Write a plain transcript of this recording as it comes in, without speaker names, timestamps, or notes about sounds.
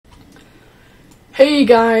Hey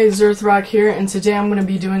guys, Earthrock here, and today I'm going to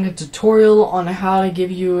be doing a tutorial on how to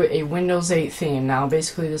give you a Windows 8 theme. Now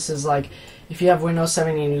basically this is like, if you have Windows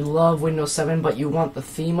 7 and you love Windows 7 but you want the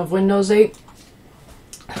theme of Windows 8,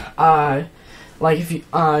 like if you,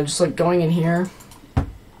 just like going in here,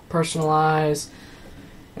 personalize,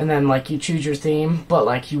 and then like you choose your theme, but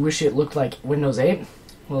like you wish it looked like Windows 8,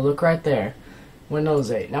 well look right there,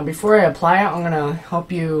 Windows 8. Now before I apply it, I'm going to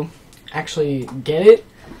help you actually get it.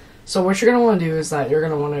 So what you're going to want to do is that you're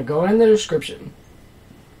going to want to go in the description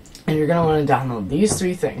and you're going to want to download these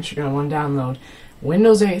three things. You're going to want to download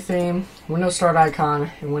Windows 8 theme, Windows Start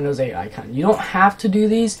icon, and Windows 8 icon. You don't have to do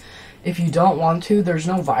these if you don't want to. There's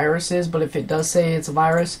no viruses, but if it does say it's a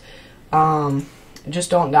virus, just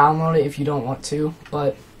don't download it if you don't want to.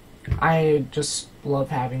 But I just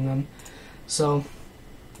love having them. So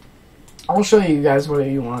I'll show you guys what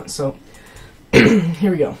you want. So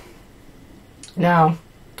here we go. Now,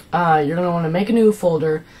 you're going to want to make a new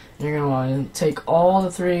folder, and you're going to want to take all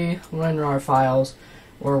the three WinRAR files,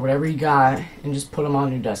 or whatever you got, and just put them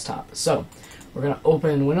on your desktop. So, we're going to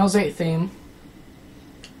open Windows 8 theme,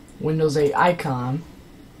 Windows 8 icon,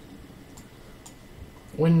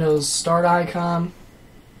 Windows Start icon,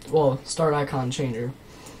 Start icon changer.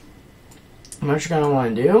 And what you're going to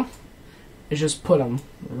want to do is just put them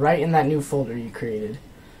right in that new folder you created.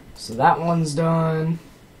 So that one's done.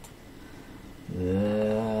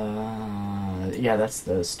 Yeah, that's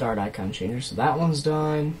the Start icon changer, so that one's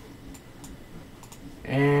done,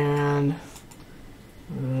 and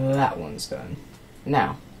that one's done.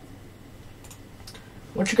 Now,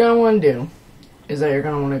 what you're going to want to do is that you're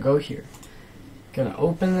going to want to go here. You're going to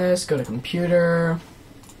open this, go to computer,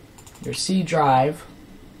 your C drive,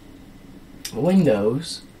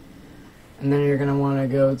 Windows, and then you're going to want to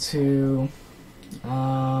go to,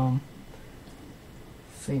 I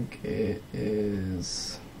think it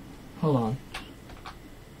is, hold on.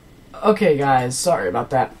 Okay guys, sorry about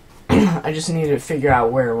that. I just needed to figure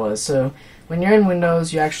out where it was. So when you're in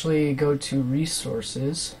Windows, you actually go to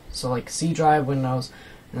resources. So like C drive, Windows,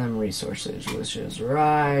 and then resources, which is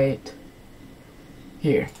right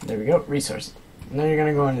here. There we go, resources. And then you're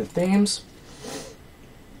gonna go into themes.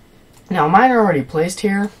 Now mine are already placed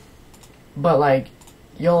here, but like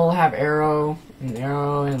you'll have arrow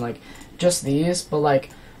and like just these, but like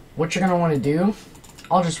what you're gonna want to do,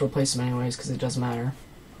 I'll just replace them anyways because it doesn't matter,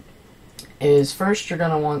 is first you're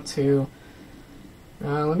gonna want to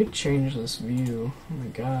let me change this view. Oh my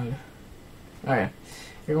god. Okay,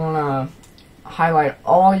 you're gonna highlight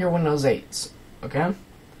all your Windows 8s. Okay, you're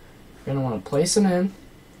gonna want to place them in.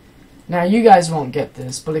 Now you guys won't get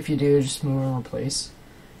this, but if you do, just move and replace.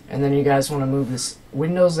 And then you guys want to move this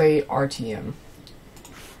Windows 8 RTM.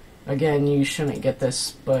 Again, you shouldn't get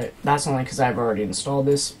this, but that's only because I've already installed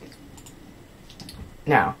this.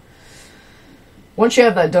 Now, once you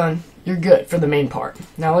have that done, you're good for the main part.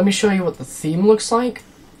 Now let me show you what the theme looks like.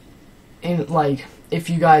 And like, if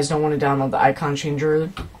you guys don't want to download the icon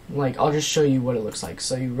changer, like I'll just show you what it looks like.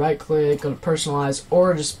 So you right click, go to personalize,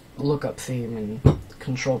 or just look up theme in the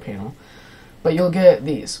control panel. But you'll get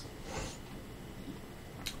these.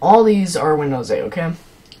 All these are Windows 8, okay?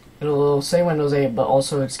 It'll say Windows 8, but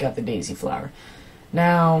also it's got the daisy flower.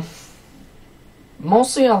 Now,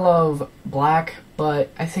 mostly I love black, but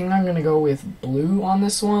I think I'm going to go with blue on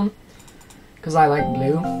this one, because I like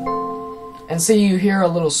blue. And see, you hear a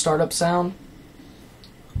little startup sound.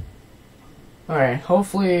 Alright,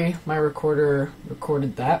 hopefully my recorder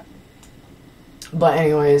recorded that. But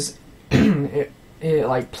anyways, it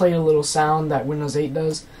like played a little sound that Windows 8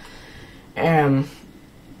 does. And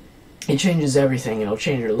it changes everything. It'll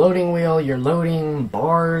change your loading wheel, your loading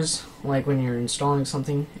bars, like when you're installing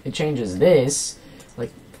something. It changes this,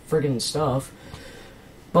 like friggin' stuff.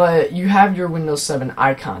 But you have your Windows 7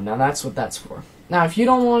 icon. Now that's what that's for. Now if you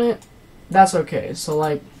don't want it, that's okay. So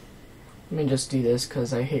like, let me just do this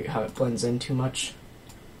because I hate how it blends in too much.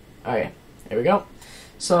 Okay, there we go.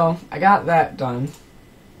 So I got that done.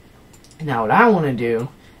 Now what I want to do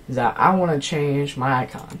is that I want to change my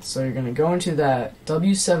icon. So you're going to go into that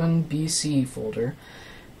W7BC folder,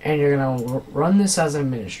 and you're going to run this as an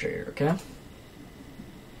administrator, okay?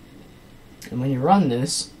 And when you run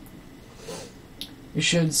this, it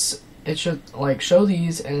should like show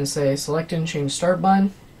these and say select and change start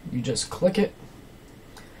button. You just click it,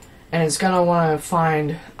 and it's going to want to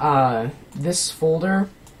find this folder,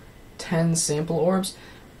 10 sample orbs.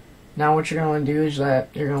 Now what you're going to do is that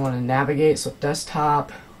you're going to want to navigate, so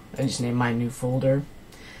desktop, I just named my new folder.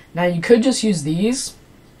 Now you could just use these.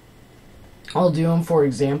 I'll do them for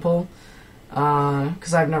example,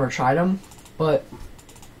 because I've never tried them, but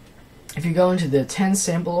if you go into the 10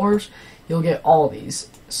 sample orbs, you'll get all these.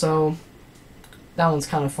 So that one's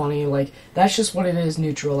kind of funny. Like, that's just what it is,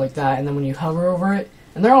 neutral like that. And then when you hover over it,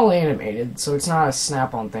 and they're all animated, so it's not a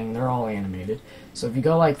snap-on thing. They're all animated. So if you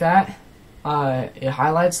go like that, it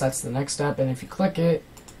highlights. That's the next step. And if you click it,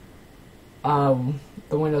 the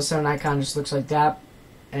Windows 7 icon just looks like that,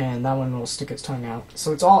 and that one will stick its tongue out.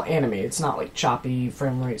 So it's all animated. It's not like choppy,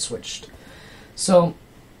 frame rate switched. So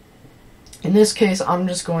in this case, I'm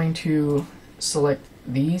just going to select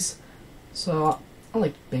these. So I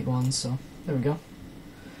like big ones, so there we go.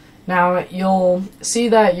 Now you'll see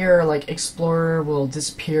that your like Explorer will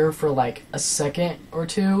disappear for like a second or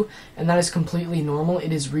two, and that is completely normal.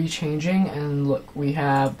 It is re-changing, and look, we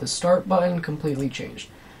have the start button completely changed.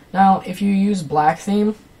 Now if you use black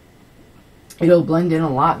theme, it'll blend in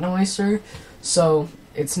a lot nicer, so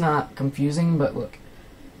it's not confusing. But look,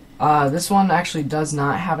 this one actually does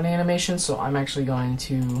not have an animation, so I'm actually going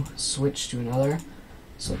to switch to another.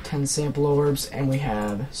 So 10 sample orbs, and we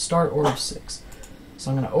have start orb 6. So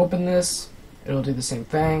I'm going to open this, it'll do the same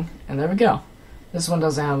thing, and there we go. This one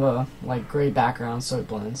doesn't have a like gray background, so it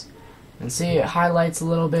blends. And see, it highlights a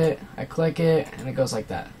little bit, I click it, and it goes like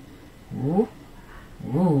that. Woo,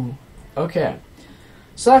 woo. Okay,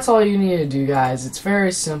 so that's all you need to do, guys. It's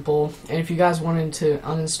very simple, and if you guys wanted to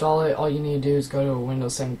uninstall it, all you need to do is go to a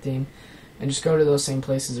Windows 7 theme, and just go to those same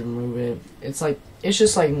places and remove it. It's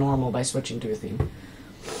just like normal by switching to a theme.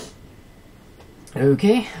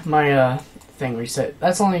 Okay, my thing reset.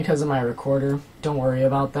 That's only because of my recorder. Don't worry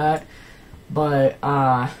about that. But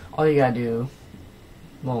all you gotta do,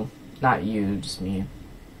 well, not you, just me.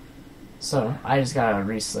 So I just gotta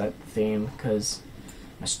reset the theme because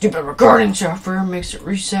my stupid recording software makes it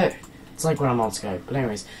reset. It's like when I'm on Skype. But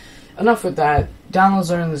anyways, enough with that.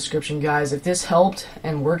 Downloads are in the description, guys. If this helped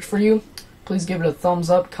and worked for you, please give it a thumbs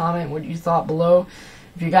up. Comment what you thought below.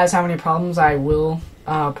 If you guys have any problems, I will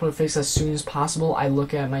put a fix as soon as possible. I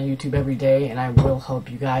look at my YouTube every day, and I will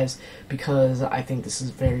help you guys because I think this is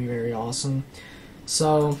very, very awesome.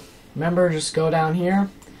 So remember, just go down here,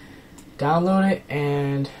 download it,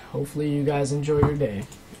 and hopefully you guys enjoy your day.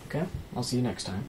 Okay? I'll see you next time.